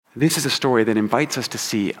This is a story that invites us to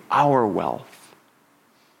see our wealth.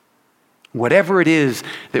 Whatever it is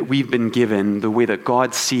that we've been given, the way that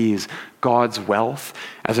God sees God's wealth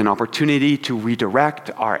as an opportunity to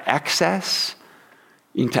redirect our excess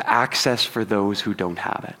into access for those who don't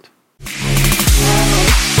have it.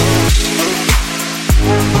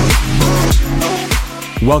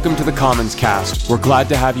 Welcome to the Commons Cast. We're glad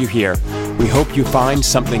to have you here. We hope you find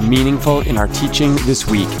something meaningful in our teaching this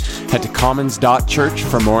week. Head to commons.church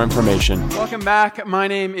for more information. Welcome back. My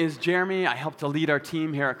name is Jeremy. I help to lead our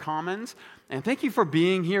team here at Commons. And thank you for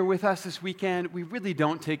being here with us this weekend. We really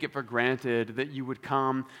don't take it for granted that you would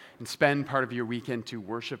come and spend part of your weekend to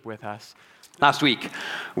worship with us. Last week,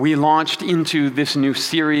 we launched into this new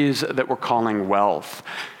series that we're calling Wealth.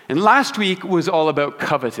 And last week was all about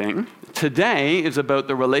coveting. Today is about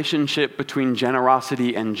the relationship between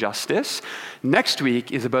generosity and justice. Next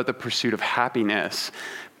week is about the pursuit of happiness.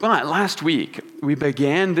 But last week, we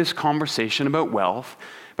began this conversation about wealth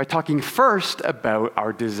by talking first about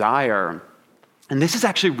our desire. And this is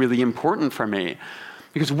actually really important for me,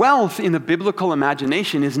 because wealth in the biblical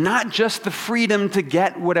imagination is not just the freedom to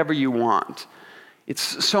get whatever you want.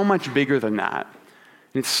 It's so much bigger than that.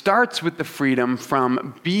 It starts with the freedom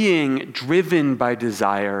from being driven by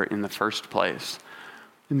desire in the first place.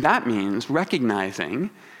 And that means recognizing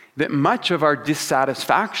that much of our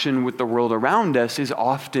dissatisfaction with the world around us is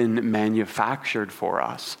often manufactured for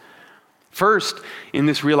us. First, in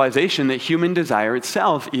this realization that human desire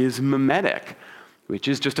itself is mimetic, which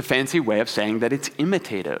is just a fancy way of saying that it's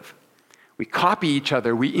imitative. We copy each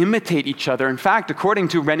other, we imitate each other. In fact, according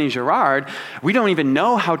to René Girard, we don't even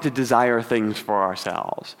know how to desire things for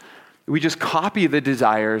ourselves. We just copy the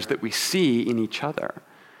desires that we see in each other.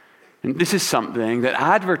 And this is something that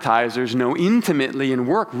advertisers know intimately and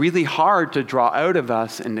work really hard to draw out of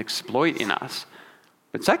us and exploit in us.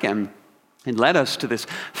 But second, it led us to this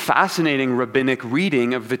fascinating rabbinic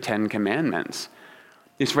reading of the Ten Commandments.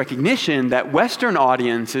 This recognition that Western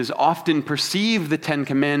audiences often perceive the Ten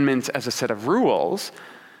Commandments as a set of rules,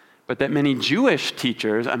 but that many Jewish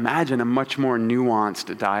teachers imagine a much more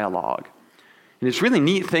nuanced dialogue. And it's a really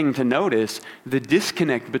neat thing to notice the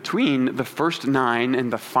disconnect between the first 9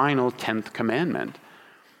 and the final 10th commandment.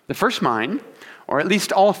 The first 9, or at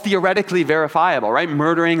least all theoretically verifiable, right?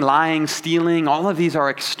 Murdering, lying, stealing, all of these are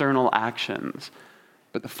external actions.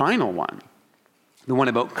 But the final one, the one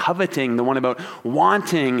about coveting, the one about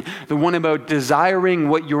wanting, the one about desiring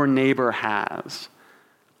what your neighbor has.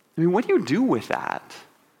 I mean, what do you do with that?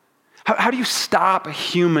 How do you stop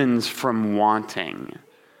humans from wanting?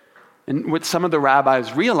 And what some of the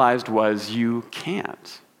rabbis realized was you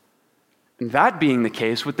can't. And that being the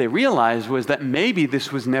case, what they realized was that maybe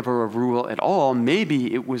this was never a rule at all.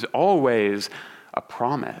 Maybe it was always a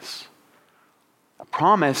promise. A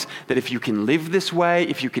promise that if you can live this way,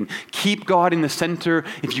 if you can keep God in the center,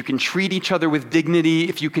 if you can treat each other with dignity,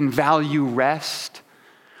 if you can value rest,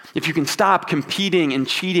 if you can stop competing and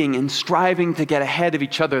cheating and striving to get ahead of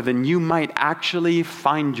each other, then you might actually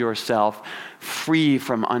find yourself free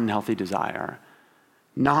from unhealthy desire,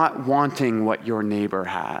 not wanting what your neighbor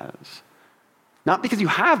has. Not because you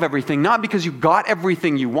have everything, not because you got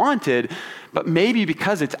everything you wanted, but maybe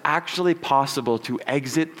because it's actually possible to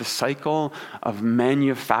exit the cycle of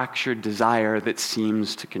manufactured desire that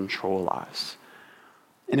seems to control us.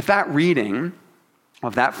 And if that reading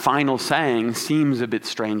of that final saying seems a bit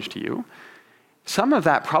strange to you, some of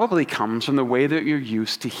that probably comes from the way that you're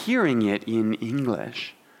used to hearing it in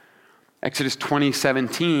English. Exodus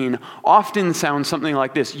 20:17 often sounds something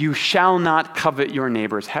like this: "You shall not covet your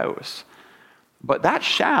neighbor's house." But that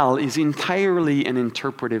shall is entirely an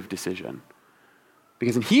interpretive decision.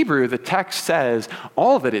 Because in Hebrew, the text says,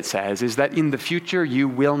 all that it says is that in the future you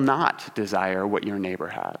will not desire what your neighbor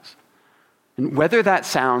has. And whether that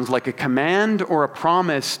sounds like a command or a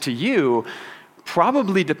promise to you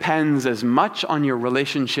probably depends as much on your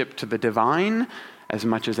relationship to the divine as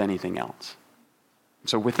much as anything else.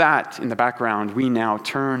 So with that in the background, we now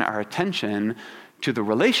turn our attention to the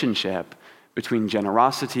relationship between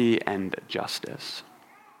generosity and justice.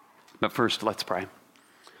 But first, let's pray.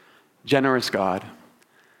 Generous God,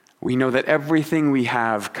 we know that everything we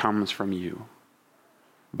have comes from you.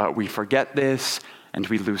 But we forget this and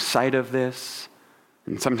we lose sight of this.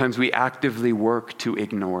 And sometimes we actively work to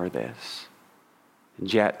ignore this.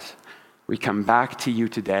 And yet, we come back to you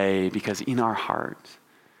today because in our heart,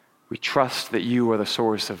 we trust that you are the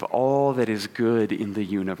source of all that is good in the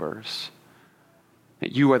universe.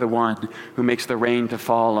 That you are the one who makes the rain to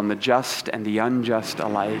fall on the just and the unjust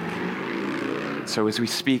alike. So as we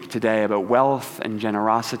speak today about wealth and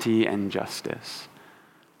generosity and justice,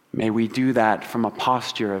 may we do that from a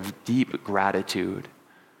posture of deep gratitude,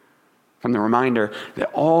 from the reminder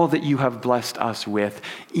that all that you have blessed us with,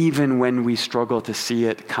 even when we struggle to see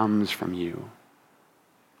it, comes from you.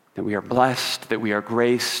 That we are blessed, that we are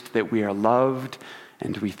graced, that we are loved,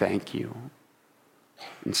 and we thank you.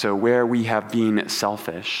 And so where we have been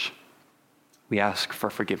selfish, we ask for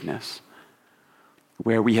forgiveness.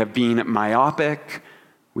 Where we have been myopic,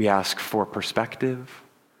 we ask for perspective.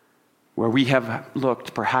 Where we have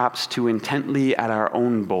looked perhaps too intently at our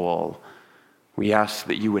own bowl, we ask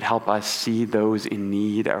that you would help us see those in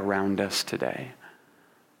need around us today.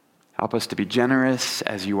 Help us to be generous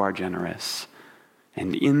as you are generous,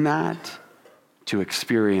 and in that, to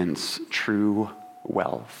experience true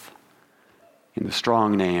wealth. In the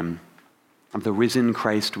strong name of the risen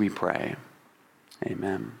Christ we pray.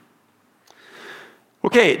 Amen.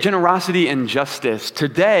 Okay, generosity and justice.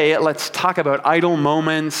 Today, let's talk about idle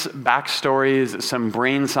moments, backstories, some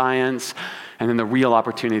brain science, and then the real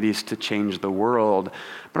opportunities to change the world.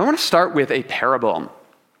 But I want to start with a parable.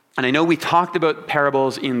 And I know we talked about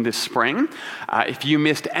parables in the spring. If you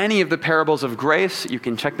missed any of the parables of grace, you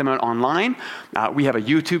can check them out online. We have a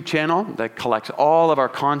YouTube channel that collects all of our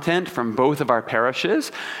content from both of our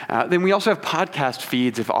parishes. Then we also have podcast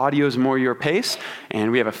feeds if audio is more your pace.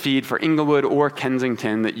 And we have a feed for Inglewood or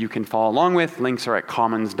Kensington that you can follow along with. Links are at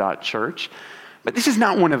commons.church. But this is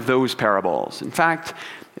not one of those parables. In fact,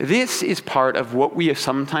 this is part of what we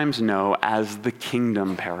sometimes know as the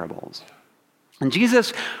kingdom parables. And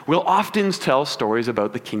Jesus will often tell stories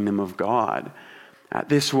about the kingdom of God.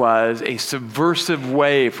 This was a subversive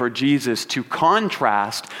way for Jesus to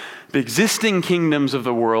contrast the existing kingdoms of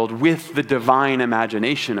the world with the divine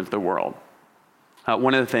imagination of the world.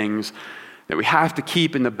 One of the things that we have to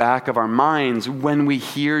keep in the back of our minds when we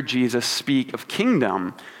hear Jesus speak of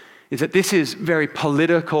kingdom is that this is very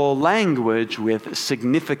political language with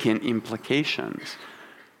significant implications.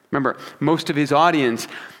 Remember, most of his audience,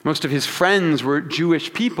 most of his friends were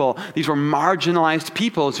Jewish people. These were marginalized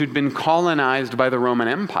peoples who'd been colonized by the Roman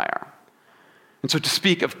Empire. And so to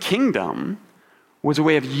speak of kingdom was a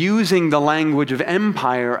way of using the language of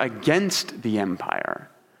empire against the empire.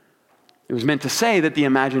 It was meant to say that the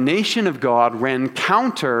imagination of God ran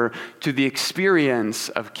counter to the experience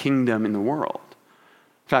of kingdom in the world.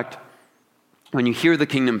 In fact, when you hear the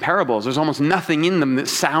kingdom parables, there's almost nothing in them that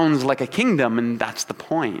sounds like a kingdom, and that's the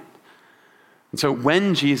point. And so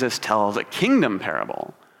when Jesus tells a kingdom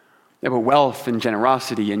parable about wealth and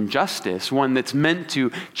generosity and justice, one that's meant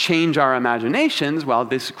to change our imaginations, well,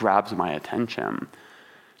 this grabs my attention.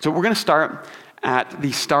 So we're going to start at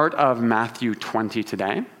the start of Matthew 20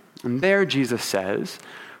 today. And there Jesus says,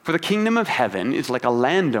 "For the kingdom of heaven is like a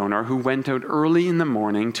landowner who went out early in the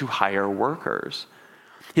morning to hire workers.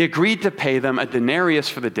 He agreed to pay them a denarius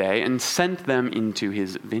for the day and sent them into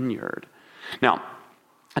his vineyard." Now,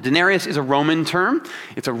 a denarius is a Roman term.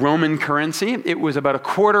 It's a Roman currency. It was about a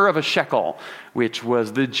quarter of a shekel, which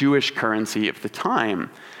was the Jewish currency of the time.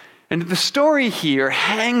 And the story here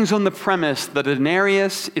hangs on the premise that a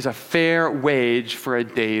denarius is a fair wage for a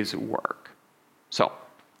day's work. So,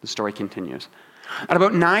 the story continues. At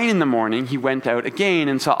about 9 in the morning, he went out again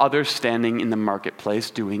and saw others standing in the marketplace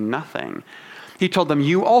doing nothing. He told them,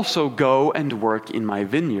 "You also go and work in my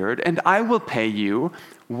vineyard, and I will pay you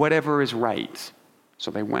whatever is right." So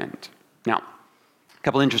they went. Now, a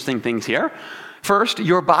couple interesting things here. First,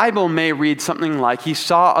 your Bible may read something like, "He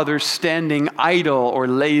saw others standing idle or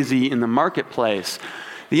lazy in the marketplace."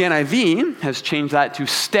 The NIV has changed that to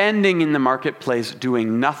 "standing in the marketplace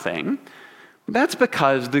doing nothing." That's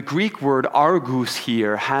because the Greek word argus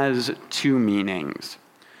here has two meanings.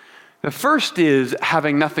 The first is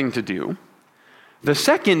having nothing to do. The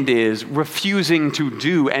second is refusing to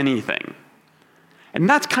do anything. And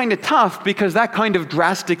that's kind of tough because that kind of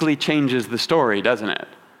drastically changes the story, doesn't it?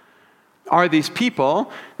 Are these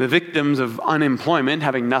people the victims of unemployment,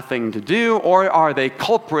 having nothing to do, or are they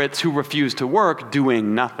culprits who refuse to work,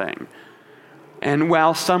 doing nothing? And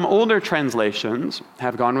while some older translations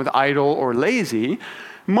have gone with idle or lazy,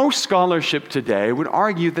 most scholarship today would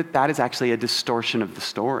argue that that is actually a distortion of the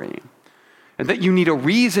story. And that you need a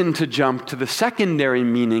reason to jump to the secondary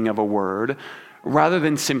meaning of a word rather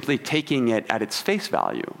than simply taking it at its face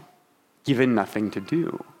value, given nothing to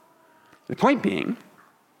do. The point being,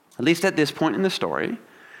 at least at this point in the story,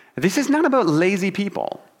 this is not about lazy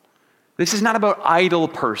people. This is not about idle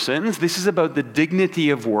persons. This is about the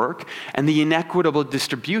dignity of work and the inequitable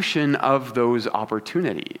distribution of those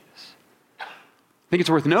opportunities. I think it's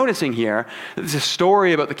worth noticing here that this is a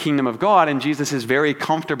story about the kingdom of God, and Jesus is very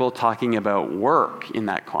comfortable talking about work in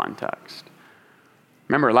that context.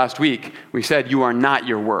 Remember, last week we said you are not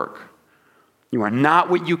your work. You are not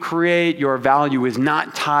what you create. Your value is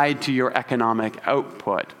not tied to your economic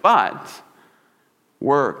output. But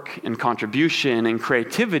work and contribution and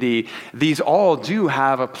creativity, these all do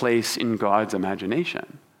have a place in God's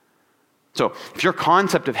imagination. So if your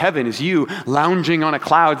concept of heaven is you lounging on a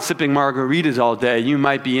cloud sipping margaritas all day, you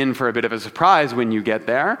might be in for a bit of a surprise when you get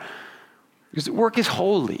there. Because work is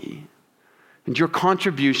holy, and your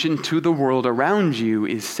contribution to the world around you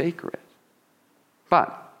is sacred.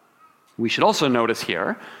 But we should also notice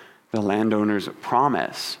here the landowner's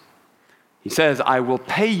promise. He says, I will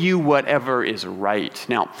pay you whatever is right.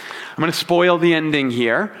 Now, I'm going to spoil the ending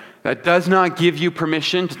here. That does not give you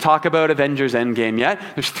permission to talk about Avengers Endgame yet.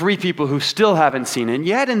 There's 3 people who still haven't seen it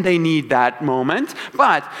yet, and they need that moment.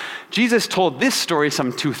 But Jesus told this story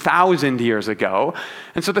some 2,000 years ago,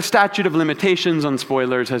 and so the statute of limitations on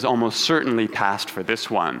spoilers has almost certainly passed for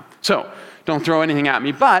this one. So, don't throw anything at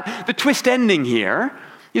me, but the twist ending here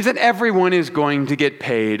is that everyone is going to get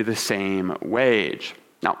paid the same wage.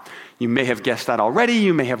 Now, you may have guessed that already,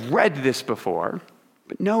 you may have read this before,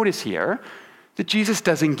 but notice here that Jesus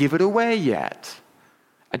doesn't give it away yet.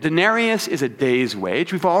 A denarius is a day's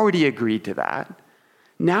wage. We've already agreed to that.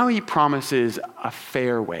 Now he promises a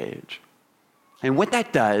fair wage. And what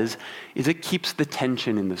that does is it keeps the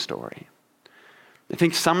tension in the story. I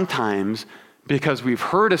think sometimes, because we've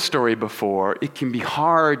heard a story before, it can be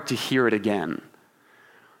hard to hear it again.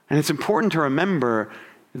 And it's important to remember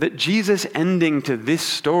that Jesus' ending to this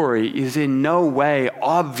story is in no way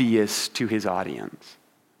obvious to his audience.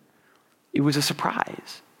 It was a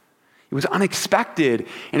surprise. It was unexpected,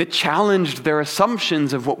 and it challenged their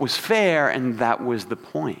assumptions of what was fair, and that was the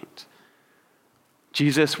point.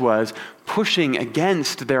 Jesus was pushing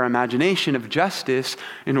against their imagination of justice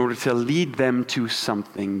in order to lead them to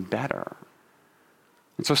something better.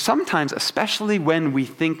 And so sometimes, especially when we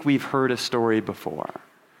think we've heard a story before,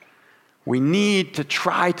 we need to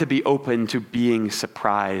try to be open to being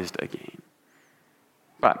surprised again.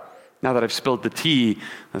 But now that I've spilled the tea,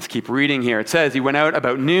 let's keep reading here. It says, he went out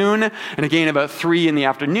about noon, and again about 3 in the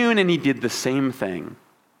afternoon, and he did the same thing.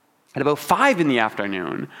 At about 5 in the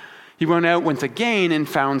afternoon, he went out once again and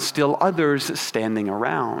found still others standing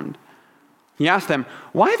around. He asked them,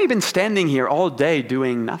 why have you been standing here all day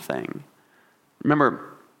doing nothing? Remember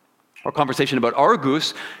our conversation about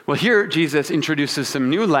argus? Well, here Jesus introduces some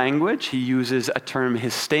new language. He uses a term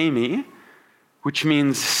histemi, which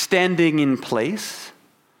means standing in place.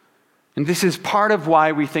 And this is part of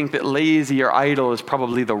why we think that lazy or idle is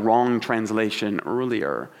probably the wrong translation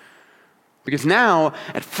earlier. Because now,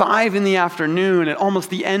 at 5 in the afternoon, at almost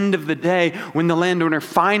the end of the day, when the landowner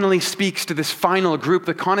finally speaks to this final group,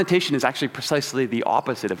 the connotation is actually precisely the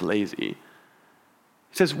opposite of lazy.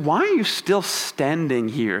 He says, why are you still standing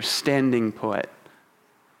here, standing put?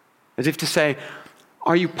 As if to say,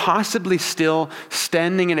 are you possibly still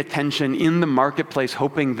standing at attention in the marketplace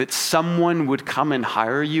hoping that someone would come and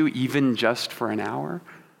hire you even just for an hour?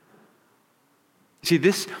 See,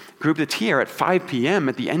 this group that's here at 5 p.m.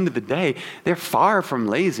 at the end of the day, they're far from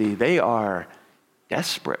lazy. They are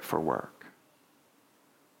desperate for work.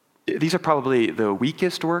 These are probably the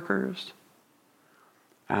weakest workers,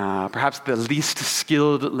 perhaps the least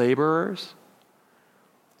skilled laborers.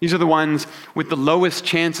 These are the ones with the lowest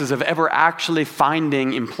chances of ever actually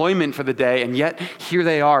finding employment for the day, and yet here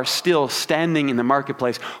they are still standing in the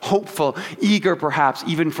marketplace, hopeful, eager perhaps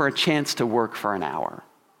even for a chance to work for an hour.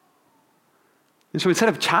 And so instead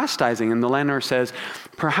of chastising them, the landowner says,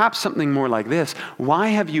 perhaps something more like this: why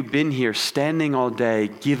have you been here standing all day,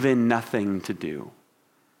 given nothing to do?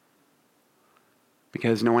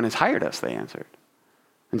 Because no one has hired us, they answered.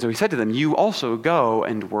 And so he said to them, you also go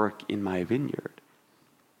and work in my vineyard.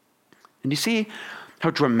 And you see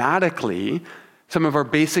how dramatically some of our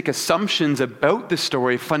basic assumptions about the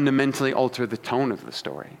story fundamentally alter the tone of the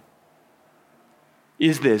story.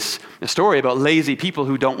 Is this a story about lazy people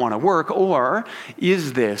who don't want to work, or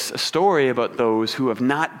is this a story about those who have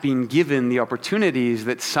not been given the opportunities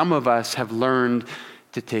that some of us have learned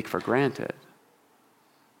to take for granted?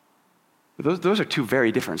 Those are two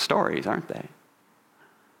very different stories, aren't they?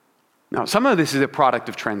 Now, some of this is a product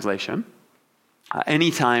of translation.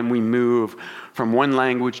 Anytime we move from one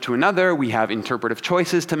language to another, we have interpretive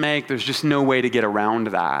choices to make. There's just no way to get around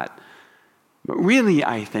that. But really,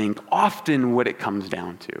 I think, often what it comes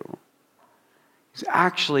down to is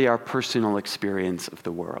actually our personal experience of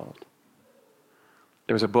the world.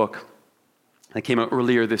 There was a book that came out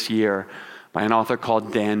earlier this year by an author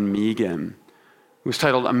called Dan Megan. It was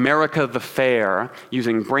titled America the Fair,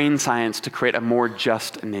 Using Brain Science to Create a More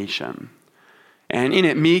Just Nation. And in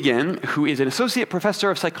it, Megan, who is an associate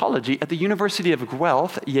professor of psychology at the University of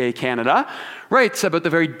Guelph, yay Canada, writes about the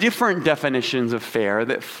very different definitions of fair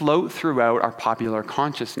that float throughout our popular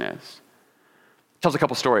consciousness. Tells a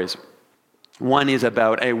couple stories. One is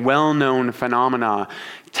about a well-known phenomena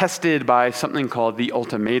tested by something called the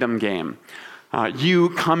ultimatum game. You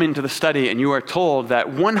come into the study and you are told that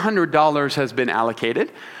 $100 has been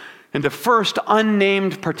allocated, and the first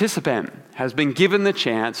unnamed participant has been given the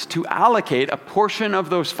chance to allocate a portion of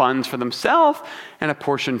those funds for themselves and a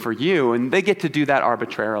portion for you, and they get to do that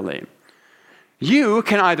arbitrarily. You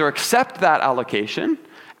can either accept that allocation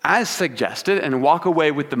as suggested and walk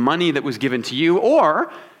away with the money that was given to you, or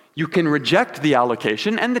you can reject the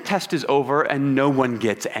allocation and the test is over and no one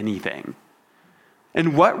gets anything.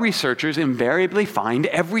 And what researchers invariably find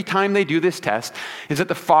every time they do this test is that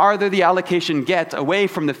the farther the allocation gets away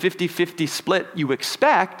from the 50-50 split you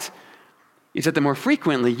expect, is that the more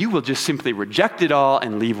frequently you will just simply reject it all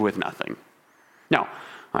and leave with nothing. Now,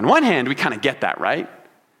 on one hand, we kind of get that, right?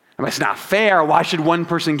 It's not fair. Why should one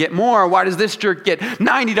person get more? Why does this jerk get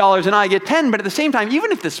 $90 and I get 10? But at the same time,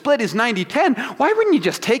 even if the split is 90-10, why wouldn't you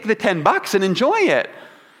just take the $10 and enjoy it?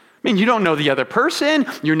 I mean, you don't know the other person.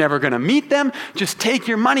 You're never going to meet them. Just take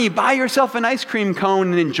your money, buy yourself an ice cream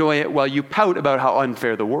cone, and enjoy it while you pout about how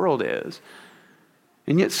unfair the world is.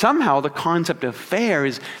 And yet somehow the concept of fair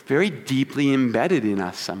is very deeply embedded in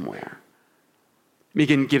us somewhere.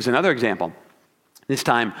 Megan gives another example. This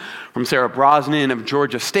time from Sarah Brosnan of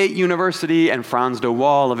Georgia State University and Franz de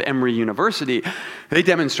Waal of Emory University. They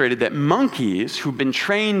demonstrated that monkeys who've been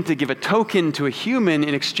trained to give a token to a human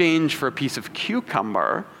in exchange for a piece of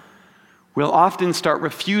cucumber will often start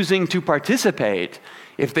refusing to participate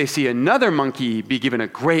if they see another monkey be given a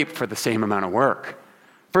grape for the same amount of work.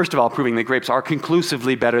 First of all, proving that grapes are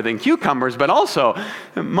conclusively better than cucumbers, but also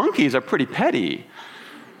monkeys are pretty petty.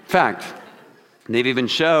 In fact, they've even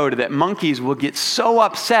showed that monkeys will get so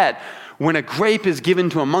upset when a grape is given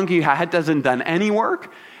to a monkey who hasn't done any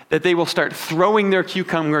work that they will start throwing their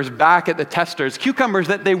cucumbers back at the testers. Cucumbers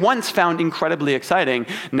that they once found incredibly exciting,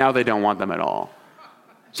 now they don't want them at all.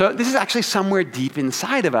 So this is actually somewhere deep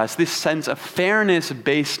inside of us, this sense of fairness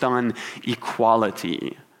based on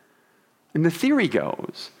equality. And the theory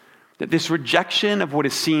goes that this rejection of what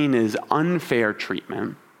is seen as unfair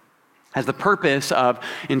treatment has the purpose of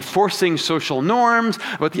enforcing social norms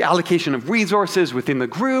about the allocation of resources within the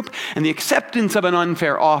group, and the acceptance of an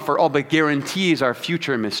unfair offer all but guarantees our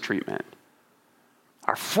future mistreatment.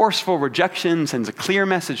 Our forceful rejection sends a clear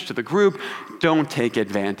message to the group: don't take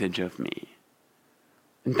advantage of me.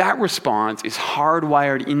 And that response is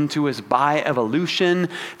hardwired into us by evolution,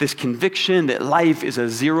 this conviction that life is a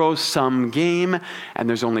zero-sum game and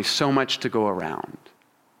there's only so much to go around.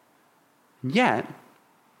 And yet,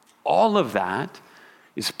 all of that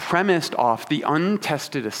is premised off the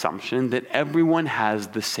untested assumption that everyone has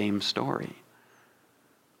the same story,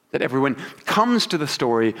 that everyone comes to the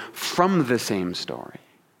story from the same story.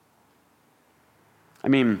 I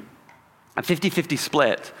mean, a 50-50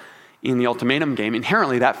 split in the ultimatum game,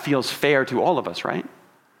 inherently that feels fair to all of us, right?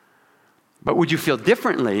 But would you feel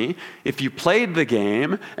differently if you played the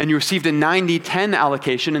game and you received a 90-10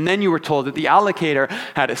 allocation and then you were told that the allocator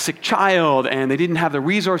had a sick child and they didn't have the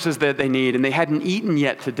resources that they need and they hadn't eaten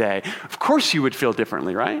yet today? Of course you would feel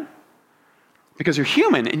differently, right? Because you're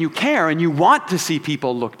human and you care and you want to see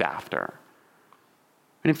people looked after.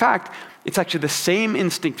 And in fact, it's actually the same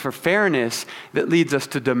instinct for fairness that leads us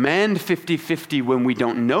to demand 50-50 when we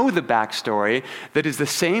don't know the backstory, that is the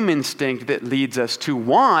same instinct that leads us to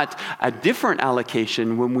want a different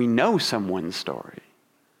allocation when we know someone's story.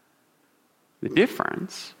 The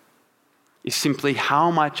difference is simply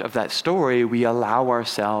how much of that story we allow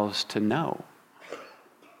ourselves to know.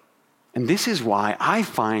 And this is why I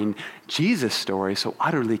find Jesus' story so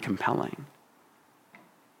utterly compelling.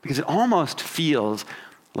 Because it almost feels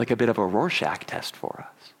like a bit of a Rorschach test for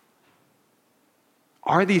us.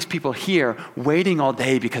 Are these people here waiting all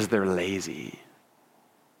day because they're lazy?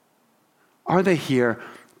 Are they here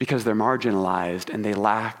because they're marginalized and they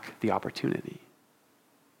lack the opportunity?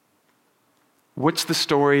 What's the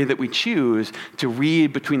story that we choose to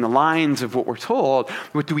read between the lines of what we're told?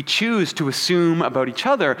 What do we choose to assume about each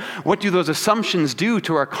other? What do those assumptions do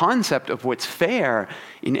to our concept of what's fair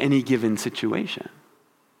in any given situation?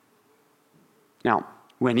 Now,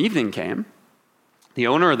 when evening came, the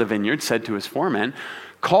owner of the vineyard said to his foreman,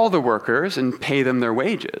 "Call the workers and pay them their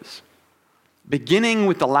wages, beginning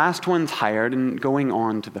with the last ones hired and going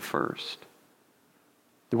on to the first."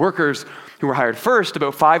 The workers who were hired first,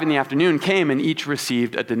 about 5 p.m, came and each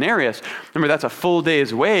received a denarius. Remember, that's a full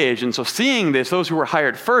day's wage. And so seeing this, those who were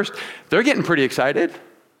hired first, they're getting pretty excited.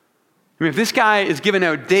 I mean, if this guy is giving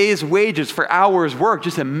out days' wages for hours' work,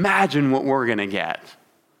 just imagine what we're going to get.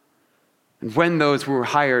 And when those who were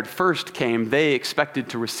hired first came, they expected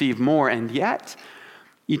to receive more, and yet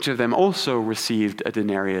each of them also received a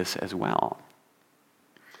denarius as well.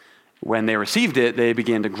 When they received it, they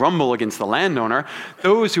began to grumble against the landowner.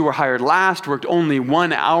 Those who were hired last worked only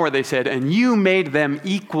 1 hour, they said, and you made them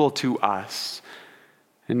equal to us.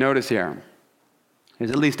 And notice here, there's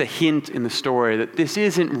at least a hint in the story that this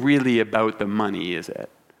isn't really about the money, is it?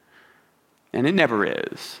 And it never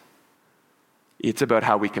is. It's about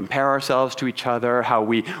how we compare ourselves to each other, how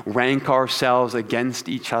we rank ourselves against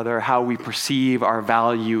each other, how we perceive our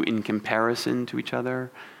value in comparison to each other.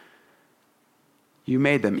 You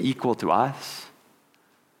made them equal to us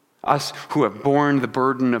who have borne the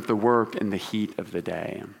burden of the work and the heat of the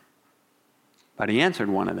day. But he answered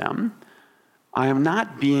one of them, I am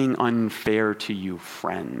not being unfair to you,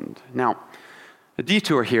 friend. Now, a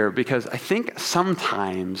detour here, because I think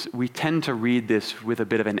sometimes we tend to read this with a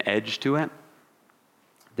bit of an edge to it.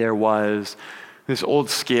 There was this old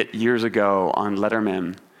skit years ago on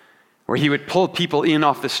Letterman where he would pull people in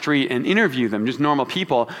off the street and interview them, just normal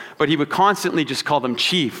people, but he would constantly just call them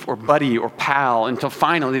chief or buddy or pal until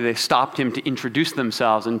finally they stopped him to introduce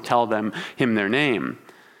themselves and tell him their name.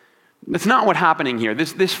 That's not what's happening here.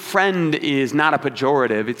 This friend is not a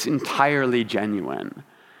pejorative. It's entirely genuine.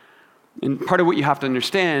 And part of what you have to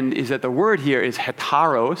understand is that the word here is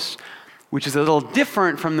hetaros, which is a little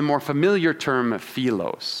different from the more familiar term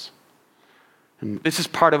philos. And this is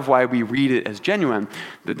part of why we read it as genuine.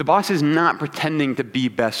 The boss is not pretending to be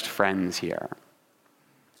best friends here.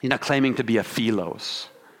 He's not claiming to be a philos.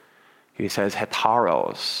 He says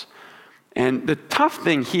hetaros. And the tough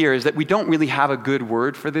thing here is that we don't really have a good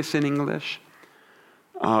word for this in English.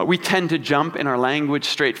 We tend to jump in our language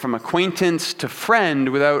straight from acquaintance to friend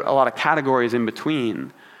without a lot of categories in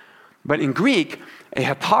between. But in Greek, a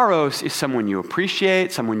hetaros is someone you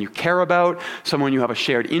appreciate, someone you care about, someone you have a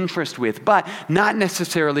shared interest with, but not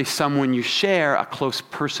necessarily someone you share a close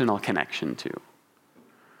personal connection to.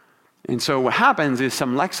 And so what happens is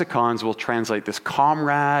some lexicons will translate this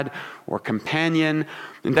comrade or companion,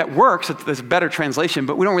 and that works. That's a better translation,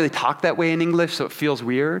 but we don't really talk that way in English, so it feels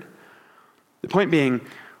weird. The point being,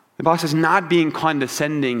 the boss is not being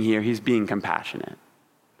condescending here, he's being compassionate.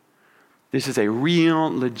 This is a real,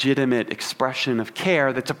 legitimate expression of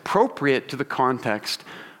care that's appropriate to the context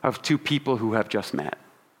of two people who have just met.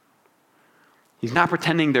 He's not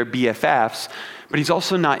pretending they're BFFs, but he's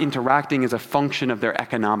also not interacting as a function of their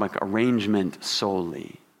economic arrangement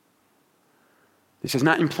solely. This is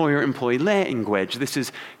not employer-employee language. This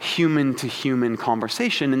is human-to-human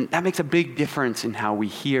conversation, and that makes a big difference in how we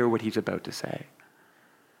hear what he's about to say.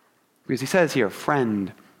 Because he says here,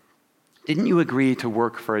 friend, didn't you agree to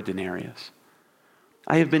work for a denarius?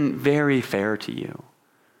 I have been very fair to you.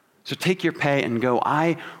 So take your pay and go.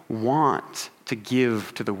 I want to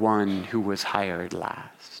give to the one who was hired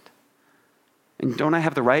last. And don't I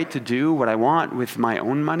have the right to do what I want with my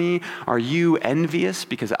own money? Are you envious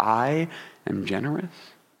because I am generous?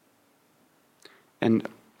 And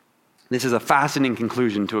this is a fascinating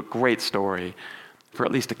conclusion to a great story for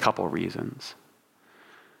at least a couple reasons.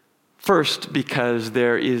 First, because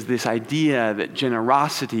there is this idea that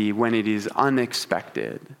generosity, when it is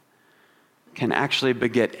unexpected, can actually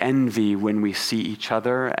beget envy when we see each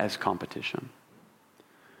other as competition.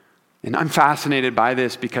 And I'm fascinated by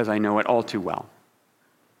this because I know it all too well.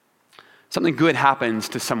 Something good happens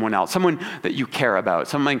to someone else, someone that you care about.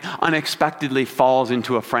 Something unexpectedly falls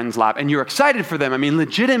into a friend's lap, and you're excited for them. I mean,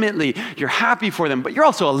 legitimately, you're happy for them, but you're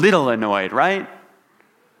also a little annoyed, right?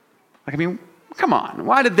 Come on,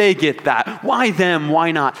 why did they get that? Why them?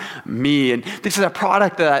 Why not me? And this is a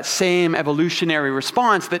product of that same evolutionary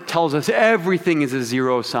response that tells us everything is a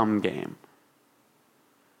zero-sum game.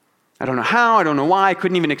 I don't know how, I don't know why, I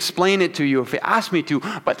couldn't even explain it to you if you asked me to,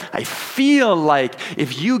 but I feel like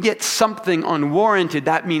if you get something unwarranted,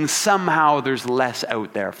 that means somehow there's less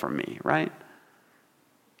out there for me, right?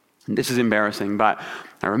 And this is embarrassing, but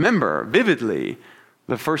I remember vividly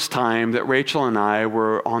the first time that Rachel and I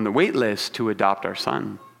were on the wait list to adopt our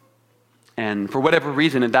son. And for whatever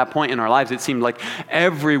reason, at that point in our lives, it seemed like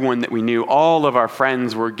everyone that we knew, all of our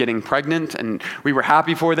friends were getting pregnant, and we were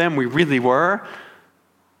happy for them, we really were.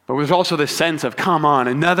 But there was also this sense of, come on,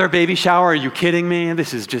 another baby shower? Are you kidding me?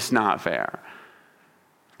 This is just not fair.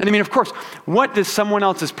 And I mean, of course, what does someone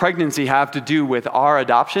else's pregnancy have to do with our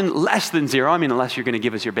adoption? Less than zero. I mean, unless you're going to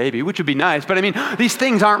give us your baby, which would be nice. But I mean, these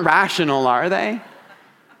things aren't rational, are they?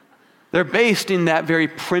 They're based in that very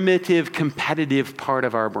primitive, competitive part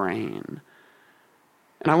of our brain.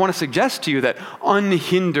 And I want to suggest to you that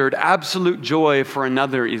unhindered, absolute joy for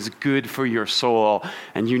another is good for your soul,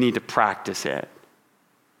 and you need to practice it.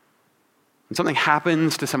 When something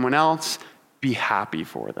happens to someone else, be happy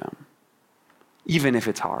for them, even if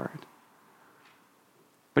it's hard.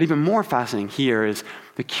 But even more fascinating here is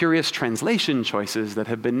the curious translation choices that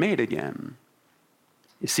have been made again.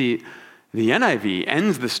 You see, the NIV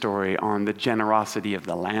ends the story on the generosity of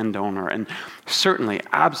the landowner. And certainly,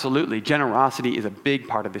 absolutely, generosity is a big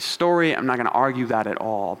part of this story. I'm not going to argue that at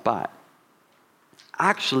all. But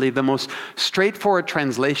actually, the most straightforward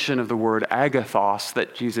translation of the word agathos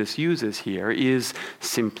that Jesus uses here is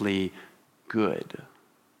simply good.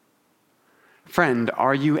 Friend,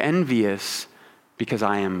 are you envious because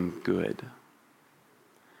I am good?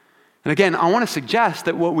 And again, I want to suggest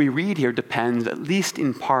that what we read here depends, at least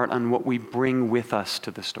in part, on what we bring with us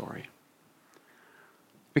to the story.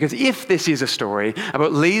 Because if this is a story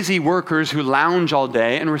about lazy workers who lounge all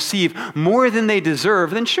day and receive more than they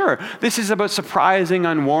deserve, then sure, this is about surprising,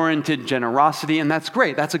 unwarranted generosity, and that's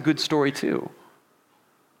great. That's a good story too.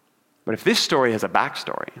 But if this story has a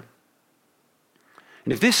backstory,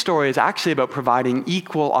 and if this story is actually about providing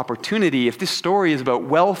equal opportunity, if this story is about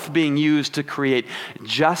wealth being used to create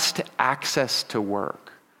just access to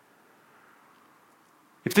work,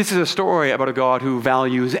 if this is a story about a God who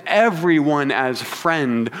values everyone as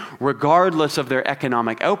friend, regardless of their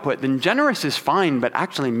economic output, then generous is fine, but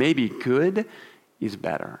actually maybe good is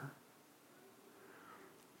better.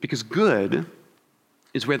 Because good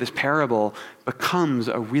is where this parable becomes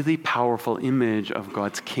a really powerful image of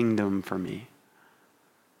God's kingdom for me.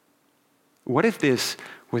 What if this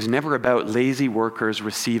was never about lazy workers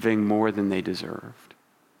receiving more than they deserved?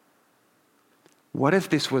 What if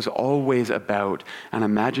this was always about an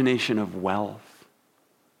imagination of wealth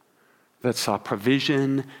that saw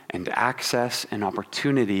provision and access and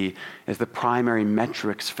opportunity as the primary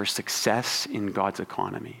metrics for success in God's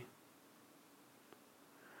economy?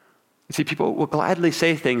 See, people will gladly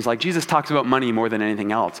say things like, Jesus talks about money more than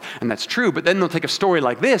anything else. And that's true, but then they'll take a story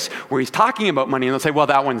like this where he's talking about money and they'll say, well,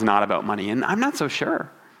 that one's not about money. And I'm not so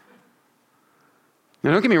sure.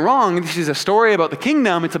 Now, don't get me wrong, this is a story about the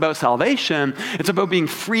kingdom. It's about salvation. It's about being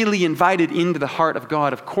freely invited into the heart of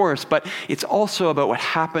God, of course, but it's also about what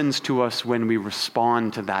happens to us when we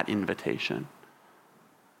respond to that invitation.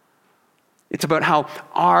 It's about how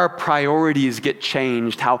our priorities get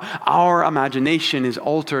changed, how our imagination is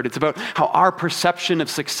altered. It's about how our perception of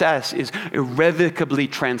success is irrevocably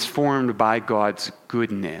transformed by God's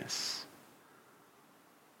goodness.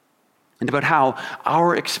 And about how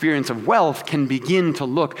our experience of wealth can begin to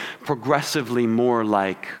look progressively more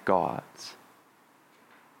like God's.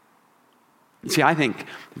 See, I think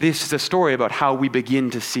this is a story about how we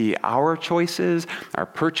begin to see our choices, our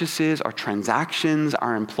purchases, our transactions,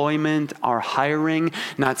 our employment, our hiring,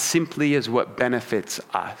 not simply as what benefits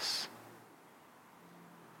us,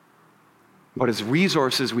 but as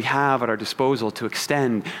resources we have at our disposal to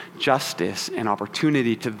extend justice and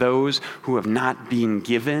opportunity to those who have not been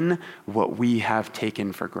given what we have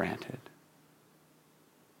taken for granted.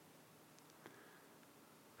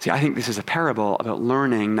 See, I think this is a parable about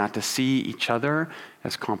learning not to see each other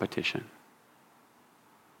as competition.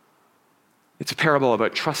 It's a parable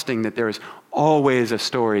about trusting that there is always a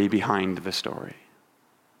story behind the story.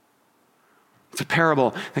 It's a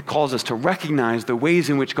parable that calls us to recognize the ways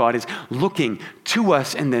in which God is looking to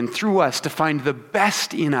us and then through us to find the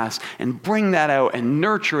best in us and bring that out and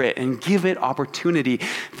nurture it and give it opportunity.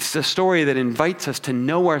 It's a story that invites us to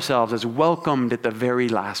know ourselves as welcomed at the very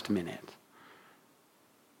last minute.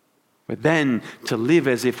 But then to live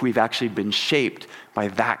as if we've actually been shaped by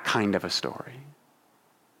that kind of a story.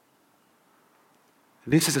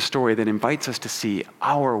 This is a story that invites us to see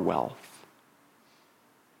our wealth,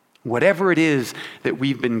 whatever it is that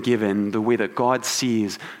we've been given, the way that God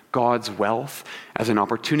sees God's wealth as an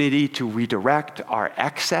opportunity to redirect our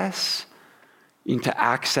excess into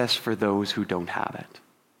access for those who don't have it.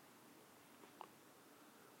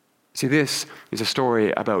 See, this is a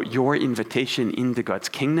story about your invitation into God's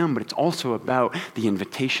kingdom, but it's also about the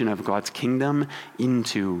invitation of God's kingdom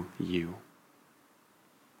into you.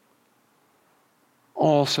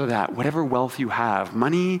 All so that whatever wealth you have,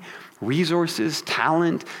 money, resources,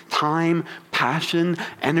 talent, time, passion,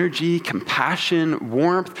 energy, compassion,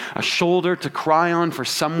 warmth, a shoulder to cry on for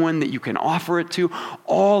someone that you can offer it to,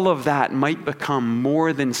 all of that might become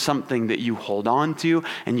more than something that you hold on to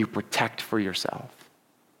and you protect for yourself.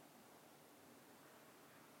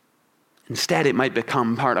 Instead, it might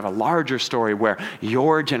become part of a larger story where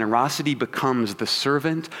your generosity becomes the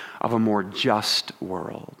servant of a more just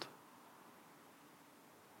world.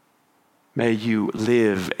 May you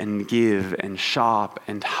live and give and shop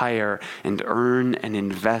and hire and earn and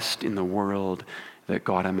invest in the world that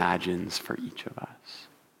God imagines for each of us.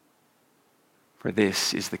 For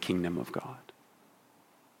this is the kingdom of God.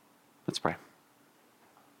 Let's pray.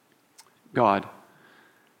 God,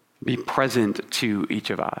 be present to each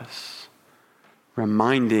of us,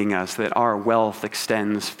 reminding us that our wealth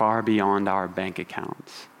extends far beyond our bank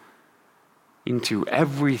accounts into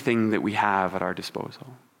everything that we have at our disposal.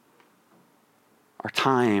 Our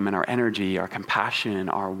time and our energy, our compassion,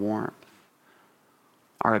 our warmth,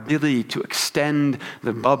 our ability to extend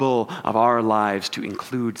the bubble of our lives to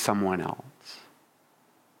include someone else.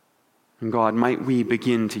 And God, might we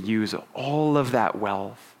begin to use all of that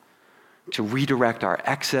wealth to redirect our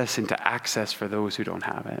excess into access for those who don't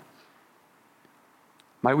have it.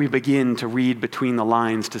 Might we begin to read between the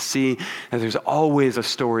lines to see that there's always a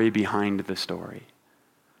story behind the story.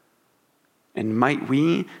 And might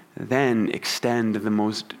we then extend the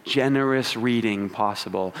most generous reading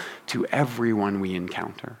possible to everyone we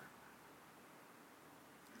encounter.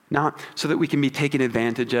 Not so that we can be taken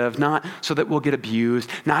advantage of, not so that we'll get abused,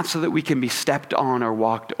 not so that we can be stepped on or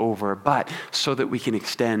walked over, but so that we can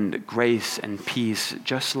extend grace and peace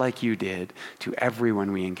just like you did to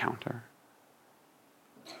everyone we encounter.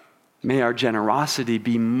 May our generosity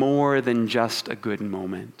be more than just a good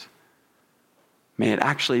moment. May it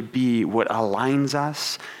actually be what aligns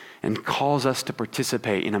us and calls us to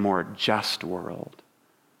participate in a more just world,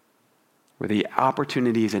 where the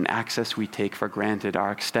opportunities and access we take for granted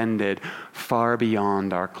are extended far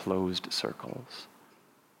beyond our closed circles.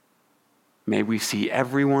 May we see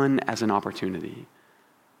everyone as an opportunity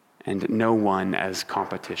and no one as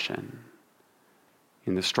competition.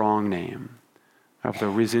 In the strong name of the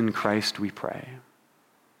risen Christ we pray.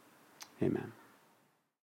 Amen.